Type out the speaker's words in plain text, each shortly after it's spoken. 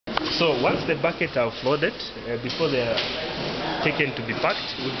So once the buckets are flooded, before they are taken to be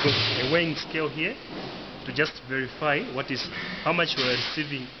packed, we've got a weighing scale here to just verify how much we are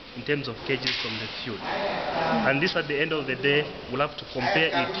receiving in terms of kgs from the field. And this, at the end of the day, we'll have to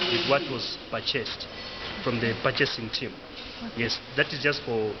compare it with what was purchased from the purchasing team. Yes, that is just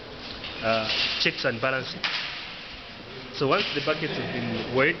for checks and balances. So once the buckets have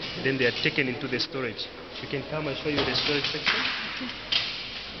been weighed, then they are taken into the storage. You can come and show you the storage section.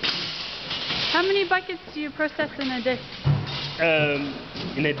 How many buckets do you process in a day?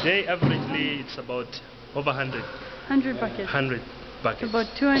 In a day, averagely, it's about over 100. 100 buckets? 100 buckets. About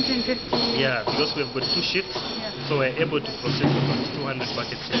 250? Yeah, because we've got 2 shifts, so we're able to process about 200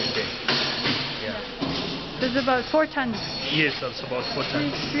 buckets in a day. Yeah. So it's about 4 tons? Yes, that's about 4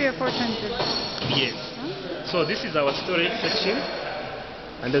 tons. 3 or 4 tons? Yes. Huh? So this is our storage section.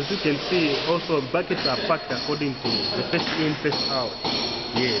 And as you can see, also buckets are packed according to the first in, first out.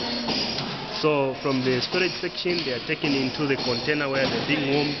 Yes. So from the storage section, they are taken into the container where they're being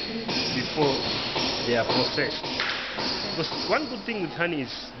warmed before they are processed. Because one good thing with honey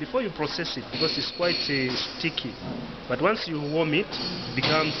is, before you process it, because it's quite sticky, but once you warm it, it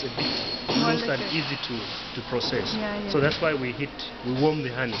becomes a bit loose and easy to process. So that's why we warm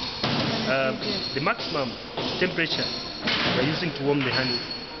the honey. The maximum temperature we're using to warm the honey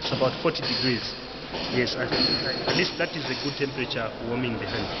is about 40 degrees. Yes, at least that is a good temperature for warming the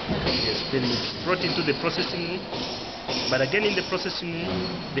honey. Yes, then it's brought into the processing room. But again, in the processing room,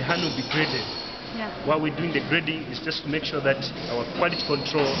 the honey will be graded. While we're doing the grading is just to make sure that our quality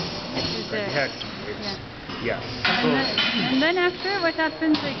control is adhered to. And then after, what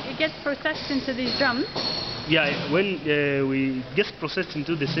happens? It gets processed into these drums? Yeah, when we get processed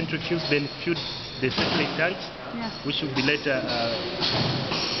into the centrifuge, then filled the separate tanks, which will be later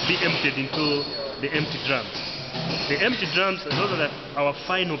be emptied into the empty drums. The empty drums, those are our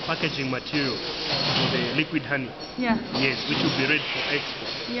final packaging material for the liquid honey. Yes, which will be ready for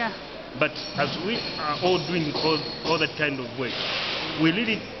export. But as we are all doing all that kind of work, we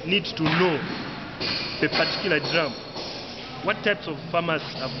really need to know the particular drum. What types of farmers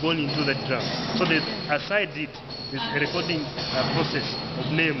have gone into that drum? So that aside it, there's a recording process of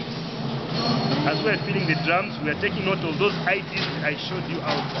names. As we are filling the drums, we are taking note of those IDs I showed you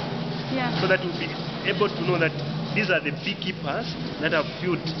outside. So that we'll be able to know that these are the beekeepers that have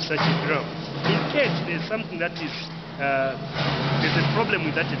filled such a drum. In case there's something that is, there's a problem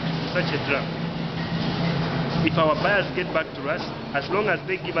with such a drum, if our buyers get back to us, as long as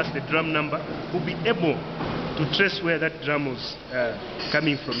they give us the drum number, we'll be able to trace where that drum was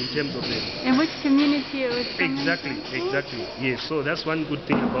coming from in terms of the... In which community it was coming Exactly. Yes, so that's one good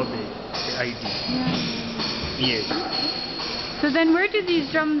thing about the ID. Yes. So then where do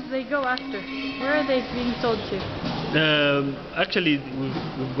these drums go after? Where are they being sold to? Actually,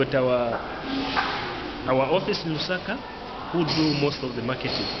 we've got our office in Lusaka, who do most of the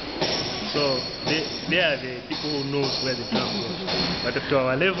marketing. So they are the people who knows where the drum goes. But to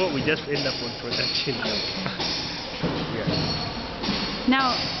our level, we just end up on production.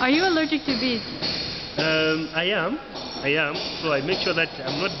 Now, are you allergic to bees? I am. So I make sure that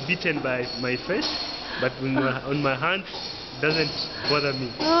I'm not bitten by my face, but on my hands, it doesn't bother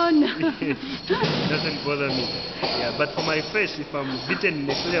me. Oh no. It doesn't bother me. Yeah, but for my face, if I'm bitten,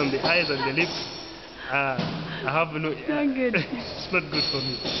 especially on the eyes and the lips, I have no... It's not good. It's not good for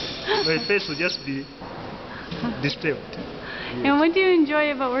me. My face will just be disturbed. Yes. And what do you enjoy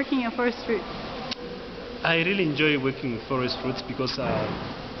about working at Forest Fruits? I really enjoy working with Forest Fruits because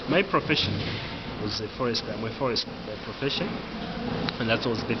my profession was a forester. I'm a forester by profession, and that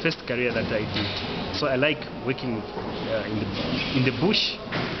was the first career that I did. So I like working in the bush,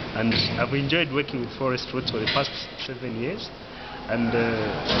 and I've enjoyed working with Forest Fruits for the past 7 years. And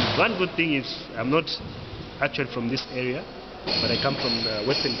one good thing is I'm not actually from this area, but I come from the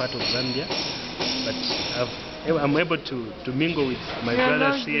western part of Zambia. But I'm able to mingle with my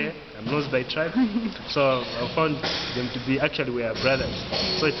brothers here. I'm Nose by tribe, so I found them to be, actually we are brothers.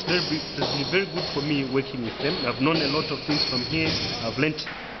 So it's been very good for me working with them. I've known a lot of things from here. I've learned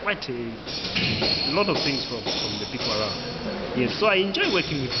quite a lot of things from the people around. Yes, so I enjoy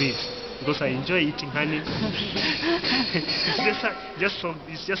working with bees because I enjoy eating honey.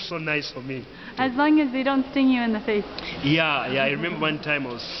 It's just so nice for me. As long as they don't sting you in the face. Yeah. I remember one time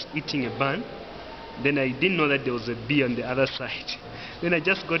I was eating a bun. Then I didn't know that there was a bee on the other side. Then I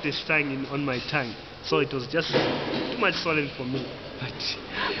just got a sting on my tongue. So it was just too much swelling for me. But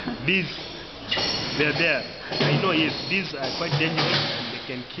bees, they're there. I know, yes, bees are quite dangerous and they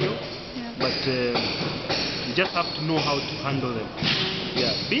can kill. But you just have to know how to handle them.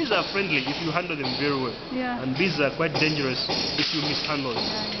 Yeah, bees are friendly if you handle them very well. Yeah. And bees are quite dangerous if you mishandle them.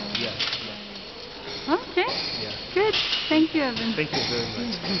 Yeah. Yeah. Okay. Yeah. Good. Thank you, Evan. Thank you very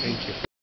much. Thank you.